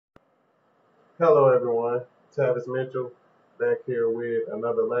Hello everyone, Tavis Mitchell back here with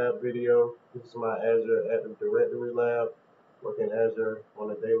another lab video. This is my Azure Active Directory lab. Work in Azure on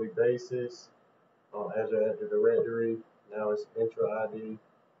a daily basis on Azure Active Directory. Now it's Entra ID.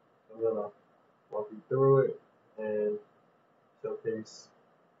 I'm going to walk you through it and showcase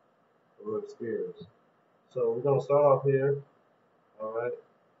a little skills. So we're going to start off here, alright,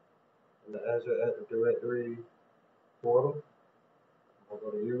 in the Azure Active Directory portal. I'm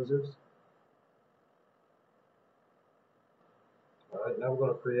going to go to Users. Alright, now we're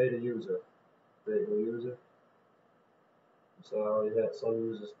going to create a user. Create a user. So I already had some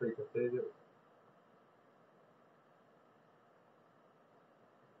users pre-configured.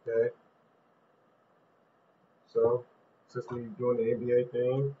 Okay. So since we're doing the NBA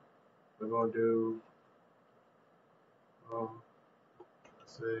thing, we're going to do,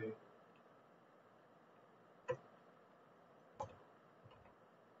 let's say,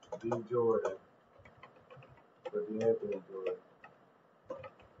 D Jordan for the Anthony Jordan.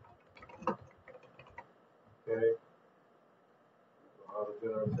 Okay. All the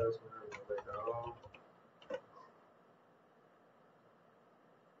general test we're going to make our own.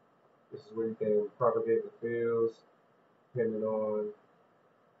 This is where you can propagate the fields depending on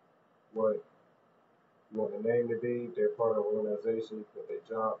what you want the name to be. If they're part of an organization, you put their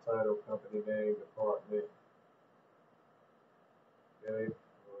job title, company name, department. Okay. I'm going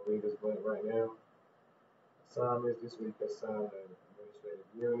to leave this blank right now. Assignments, this week assign an administrative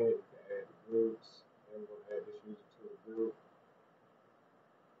unit, you can add the groups, and we're going to add this user to a group.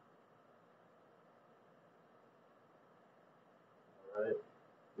 Alright,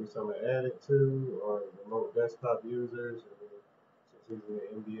 groups I'm going to add it to are remote desktop users, since using the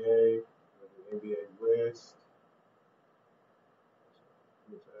NBA, the NBA West,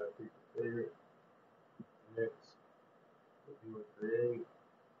 which I have pre-configured. Next, review and create,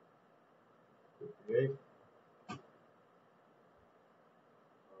 create.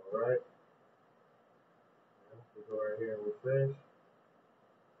 Alright, we go right here and refresh.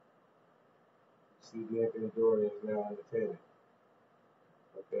 You see the Anthony Jordan is now in the tenant.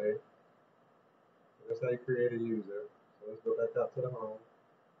 Okay, so that's how you create a user. So let's go back out to the home.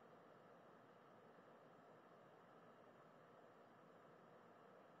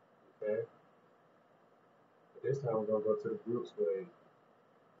 Okay, but this time we're going to go to the groups page.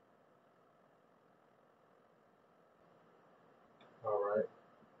 Alright,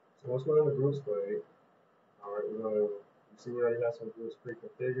 so once we're on the groups page, alright, we're going to, you see we already have some groups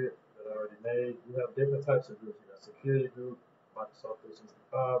pre-configured that I already made. You have different types of groups. You got security group, Microsoft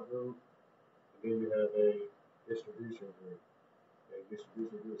 365 group, and then you have a distribution group. Okay,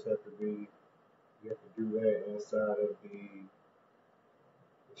 distribution groups have to be, you have to do that inside of the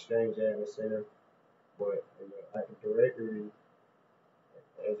Exchange Admin Center, but in the Active Directory,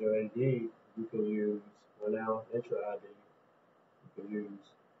 Azure AD, you can use, well now, Entra ID, you can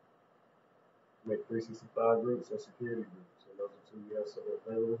use, make 365 groups and security groups. And those are two we have some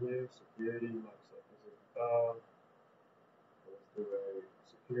available here, security, Microsoft 365. So let's do a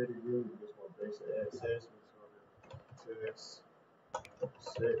security group, we just want basic access, we just want to test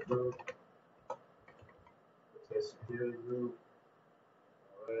set group, test security group.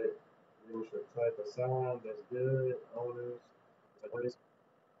 Alright, membership type assigned, that's good. Owners,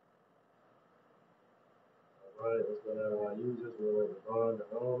 alright, let's go down to our users. We'll let Ron, the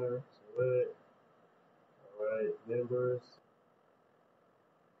owner, select. Alright, members.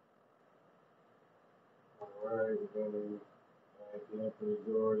 Alright, we're going to add Anthony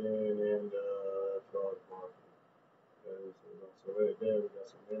Jordan and Charles Barkley. Okay, so we're going to select that. We got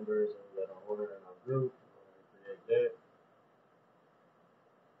some members and we got an owner in our group. We're going to create that.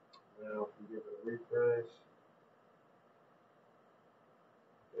 Now, if we give it a refresh,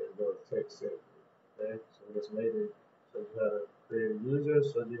 there we go, text set. Okay, so we just made it, showed you how to create a user,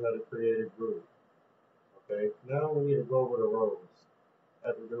 showed you how to create a group. Okay, now we need to go over the roles.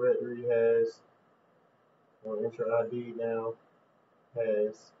 Active Directory has, Entra ID now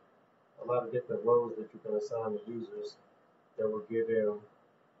has a lot of different roles that you can assign to users that will give them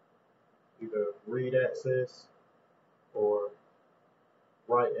either read access or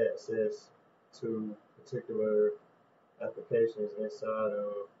write access to particular applications inside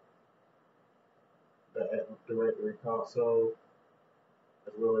of the Active Directory console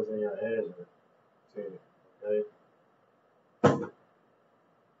as well as in your Azure tenant. Okay, so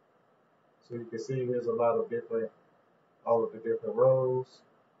you can see here's a lot of different, all of the different roles.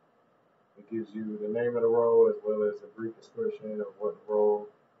 It gives you the name of the role as well as a brief description of what the role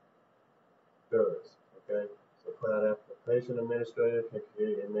does. Okay, so Cloud Application Administrator can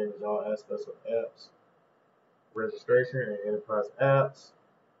create and manage all aspects of apps, registration and enterprise apps,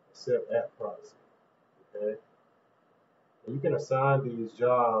 accept app policy. Okay, and you can assign these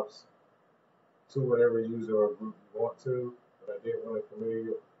jobs to whatever user or group you want to, but I did want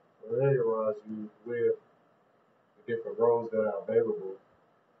to familiarize you with the different roles that are available.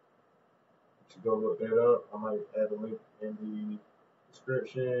 You should go look that up. I might add a link in the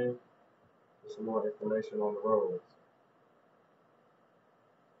description for some more information on the roles.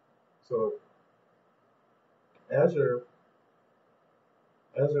 So Azure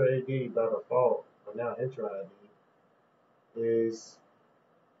AD by default, or now Entra ID, is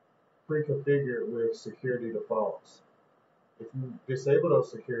pre-configured with security defaults. If you disable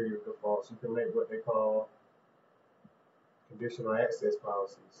those security defaults, you can make what they call conditional access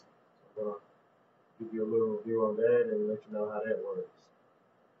policies. So I'm going to give you a little review on that and let you know how that works.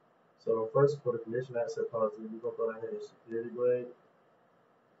 So first, for the conditional access policy, we're going to go down here to security grade.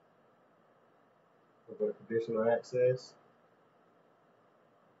 We'll go to conditional access.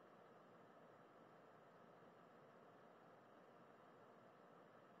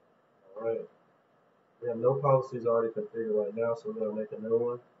 All right. We have no policies already configured right now, so we're going to make a new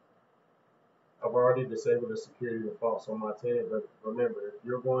one. I've already disabled the security defaults on my tenant, but remember, if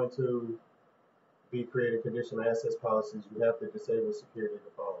you're going to be creating conditional access policies, you have to disable security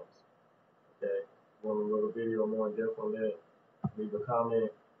defaults. Okay? If you want a little video more in depth on that, leave a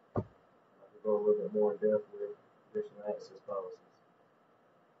comment. I can go a little bit more in depth with conditional access policies.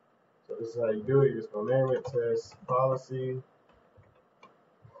 So this is how you do it. You're just going to name it test policy.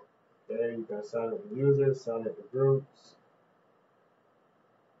 Okay, you can assign it to users, assign it to groups.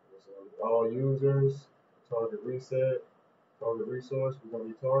 All users, target reset, target resource, we're going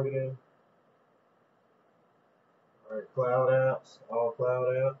to be targeting. Alright, cloud apps, all cloud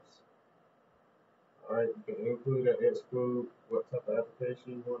apps. Alright, you can include or exclude what type of application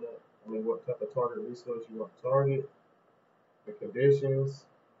you want to, what type of target resource you want to target. The conditions,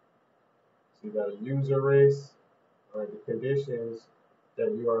 so you got a user race. Alright, the conditions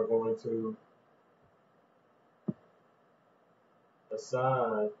that you are going to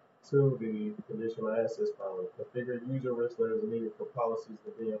assign to the conditional access policy. Configure user risk that is needed for policies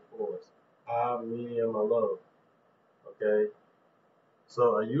to be enforced. High, medium, or low. Okay.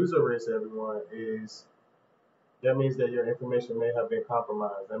 So a user risk, everyone, that means that your information may have been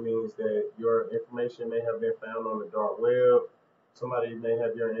compromised. That means that your information may have been found on the dark web. Somebody may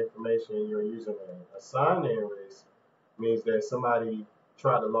have your information in your username. A sign-in risk means that somebody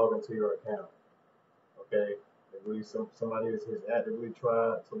tried to log into your account. Okay. Somebody has actively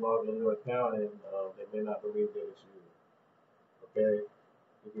tried to log in your account and they may not believe that it's you. Okay,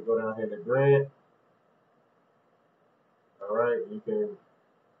 you can go down here to grant. All right, you can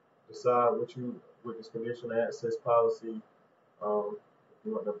decide with this conditional access policy, if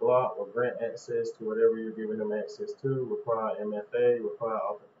you want to block or grant access to whatever you're giving them access to. Require MFA, require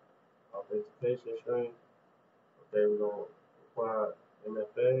authentication string. Okay, we're going to require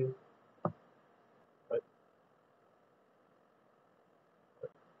MFA.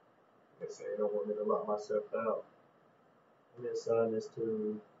 They say I don't want me to lock myself out. Let me assign this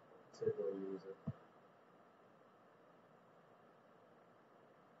to a particular user.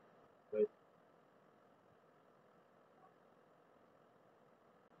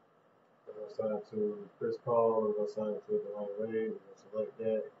 I'm going to assign it to Chris Paul. I'm going to assign it to Dwayne Wade. We're going to select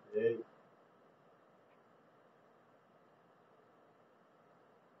that, create.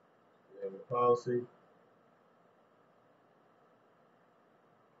 Name the policy.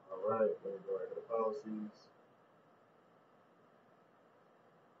 All right, let me go right to the policies.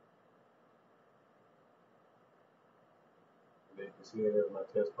 You can see there's my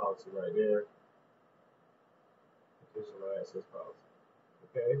test policy right there. Conditional access policy.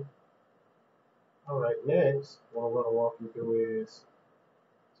 Okay. All right, next, what I'm going to walk you through is,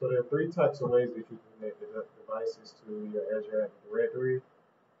 so there are three types of ways that you can connect the devices to your Azure Active Directory.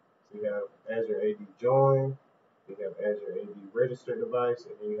 So you have Azure AD Join, you have Azure AD Registered Device,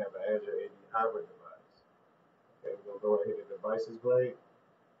 and then you have an Azure AD Hybrid Device. Okay, we're going to go ahead and hit the Devices blade.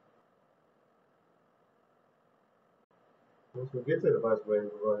 Once we get to the device blade,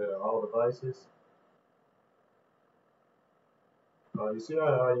 we'll go ahead to All Devices. You see how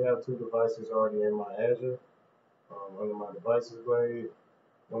I already have two devices already in my Azure under my Devices blade.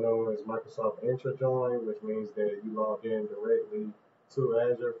 One of them is Microsoft Entra Join, which means that you log in directly to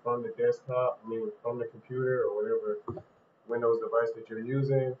Azure from the desktop, from the computer or whatever Windows device that you're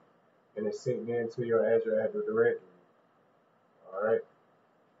using, and it's synced into your Azure Active Directory. All right.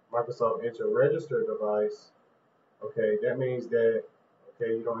 Microsoft Entra Registered Device. Okay, that means that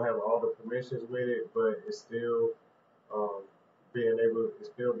you don't have all the permissions with it, but it's still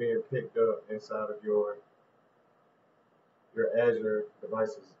being picked up inside of your Azure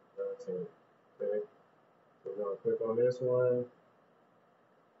devices tenant. Okay, so we're going to click on this one.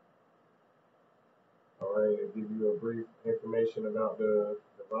 All right, it'll give you a brief information about the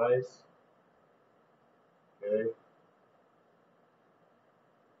device. Okay.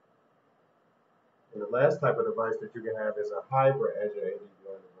 And the last type of device that you can have is a hybrid Azure AD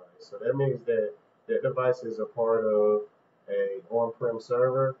device. So that means that that device is a part of a on-prem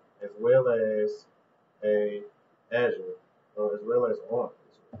server as well as a Azure, or as well as on.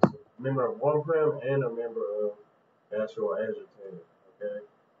 It's a member of on-prem and a member of the actual Azure tenant. Okay,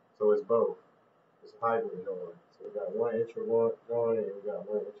 so it's both. It's hybrid going. So we got one Entra going and we got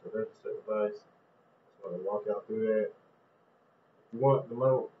one Entra registered device. Just want to walk y'all through that. If you want to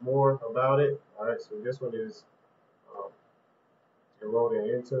know more about it, all right. So this one is enrolled in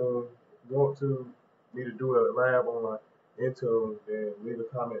Intune. If you want me to do a lab on Intune, then leave a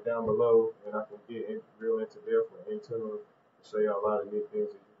comment down below, and I can get real into depth with Intune and show you a lot of neat things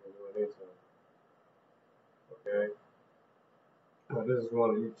that you can do in Intune. Okay. I just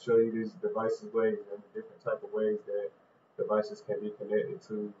wanted to show you these devices ways and the different type of ways that devices can be connected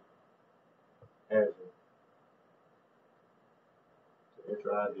to Azure, to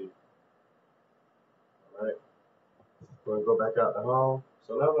Entra ID. All right. We're going to go back out to home.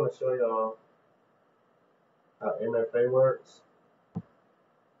 So now I'm going to show y'all how MFA works.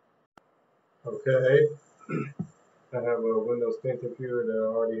 Okay. I have a Windows 10 computer that I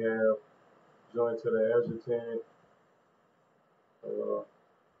already have joined to the Azure tenant.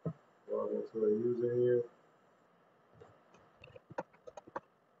 Log into a user here.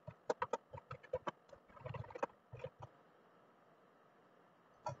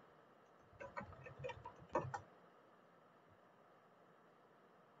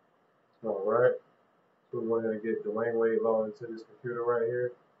 All right. So we're going to get Dwayne Wade logged into this computer right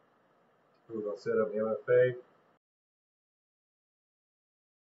here. We're going to set up MFA.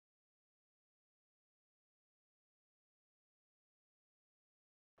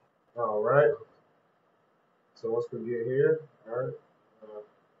 All right. So once we get here, all right,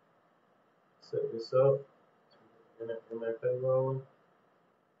 set this up. MFA rolling.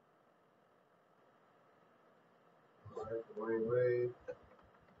 All right, Dwayne Wade.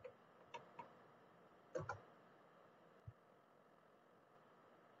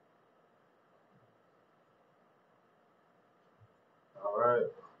 All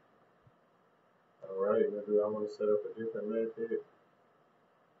right. All right. Maybe I want to set up a different method.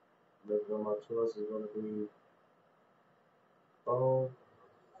 Maybe my choice is going to be phone.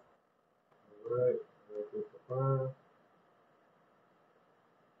 All right. Click confirm.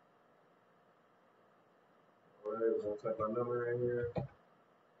 All right. We're going to type my number in here.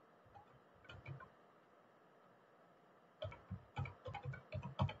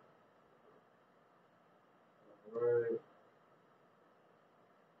 All right.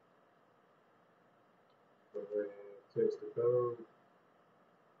 Go ahead and text the code.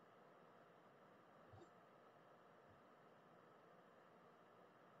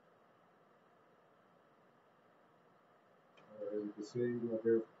 As you can see, my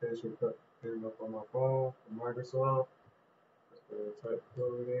verification came up on my phone from Microsoft. Just go ahead and type the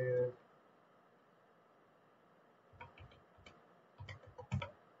code in.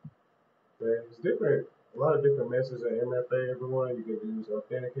 Okay, it's different. A lot of different methods of MFA, everyone. You can use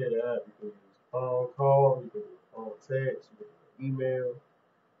authenticated app, you can use phone call, you can use phone text, you can use email.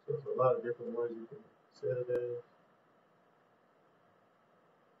 So there's a lot of different ones you can set it as.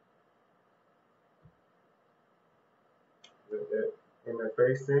 Let that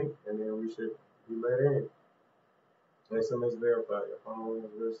MFA sync, and then we should be let in. SMS verify, your phone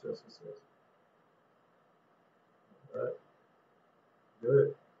is registered success. Alright,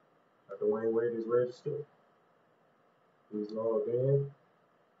 good. Dwayne Wade is registered. He's logged in.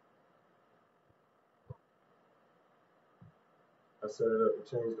 I set it up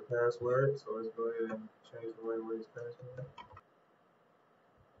to change the password, so let's go ahead and change Dwayne Wade's password.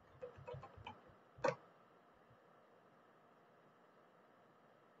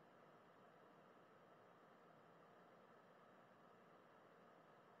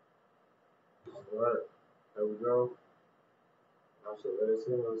 Alright, there we go. I should let it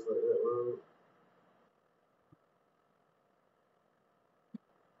in. Let's let that load.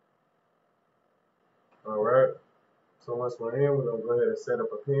 Alright, so once we're in, we're going to go ahead and set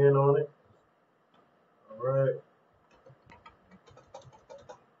up a pin on it. Alright.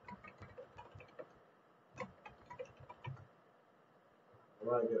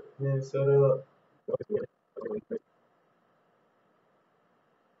 Alright, get the pin set up. Alright,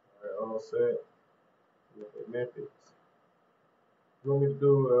 all set. Look at methods. You want me to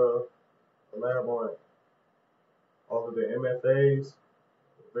do a lab on all of the MFAs?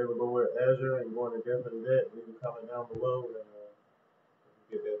 available with Azure and going in depth in that, leave a comment down below and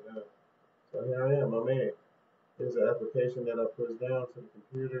get that done. So here I am, my man. Here's an application that I push down to the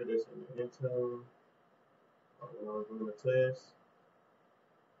computer that's in the Intune when I was doing the test.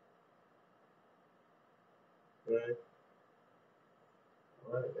 Okay.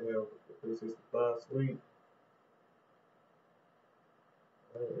 Alright, they have the 365 suite.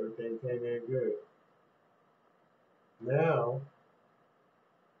 Alright, everything came in good. Now,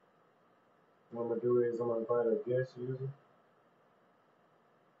 what I'm going to do is I'm going to invite a guest user.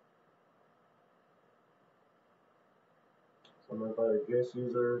 So I'm going to invite a guest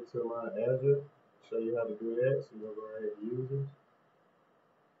user to my Azure. Show you how to do that. So you're going to go ahead and users.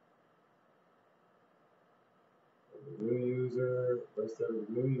 The new user, let's set the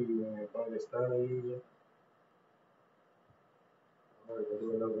new user, you're going to invite external user. Alright, we'll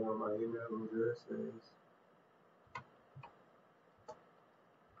do another one. My email address is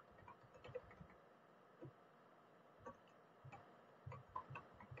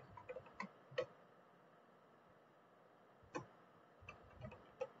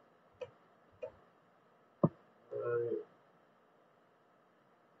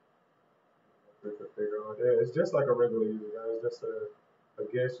it's just like a regular user, guys. It's just a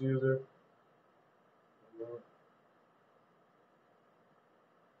guest user.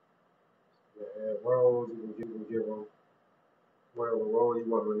 Yeah, roles, you can give them whatever role you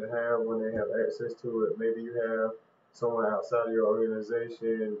want them to have when they have access to it. Maybe you have someone outside of your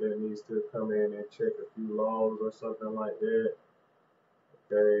organization that needs to come in and check a few laws or something like that.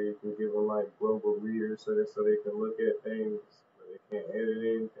 Okay, you can give them like global readers so they can look at things, but they can't edit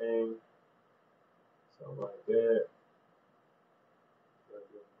anything. Something like that.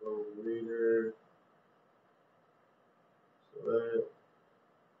 Global reader. Select.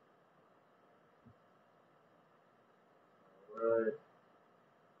 Alright.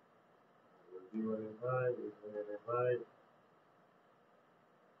 Review and invite. Review and invite.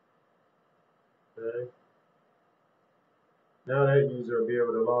 Okay. Now that user will be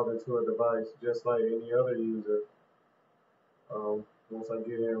able to log into a device just like any other user. Once I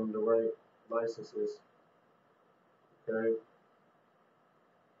get him the right licenses. Okay.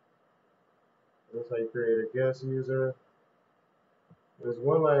 That's how you create a guest user. There's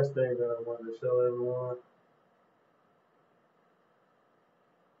one last thing that I wanted to show everyone.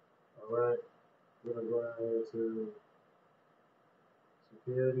 Alright. I'm going to go down here to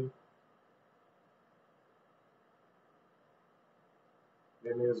security.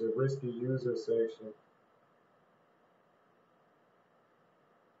 Then there's a risky user section.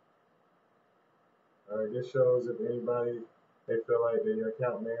 Alright, this shows if anybody, they feel like that your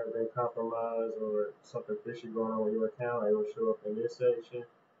account may have been compromised or something fishy going on with your account, it will show up in this section.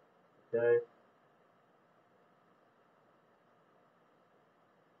 Okay.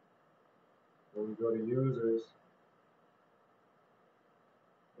 When we go to users,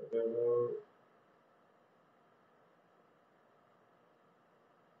 download.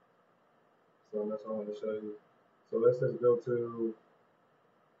 So that's what I want to show you. So let's just go to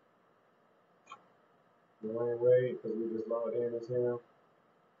Dwayne Wade because we just logged in as him.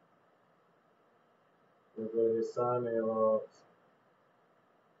 We'll go to his sign-in logs.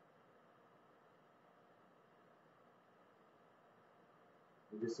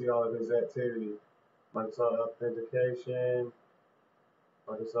 You can see all of his activity. Microsoft Authentication,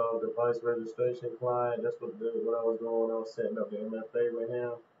 Microsoft Device Registration Client. That's what I was doing when I was setting up the MFA with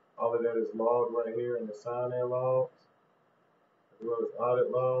him. All of that is logged right here in the sign-in logs, as well as audit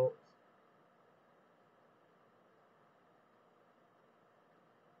logs.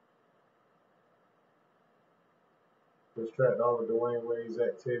 Which tracked all of Dwayne Wade's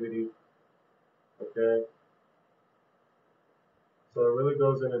activity. Okay. So it really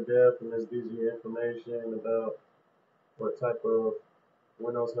goes into depth and this gives you information about what type of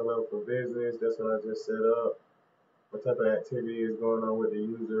Windows Hello for Business, that's what I just set up. What type of activity is going on with the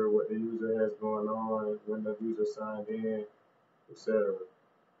user, what the user has going on, when the user signed in, etc.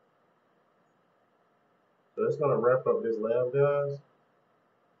 So that's going to wrap up this lab, guys.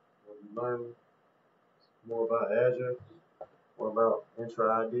 We'll learn more about Azure, more about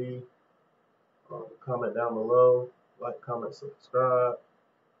Entra ID. Comment down below, like, comment, subscribe.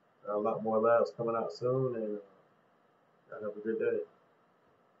 A lot more labs coming out soon, and have a good day.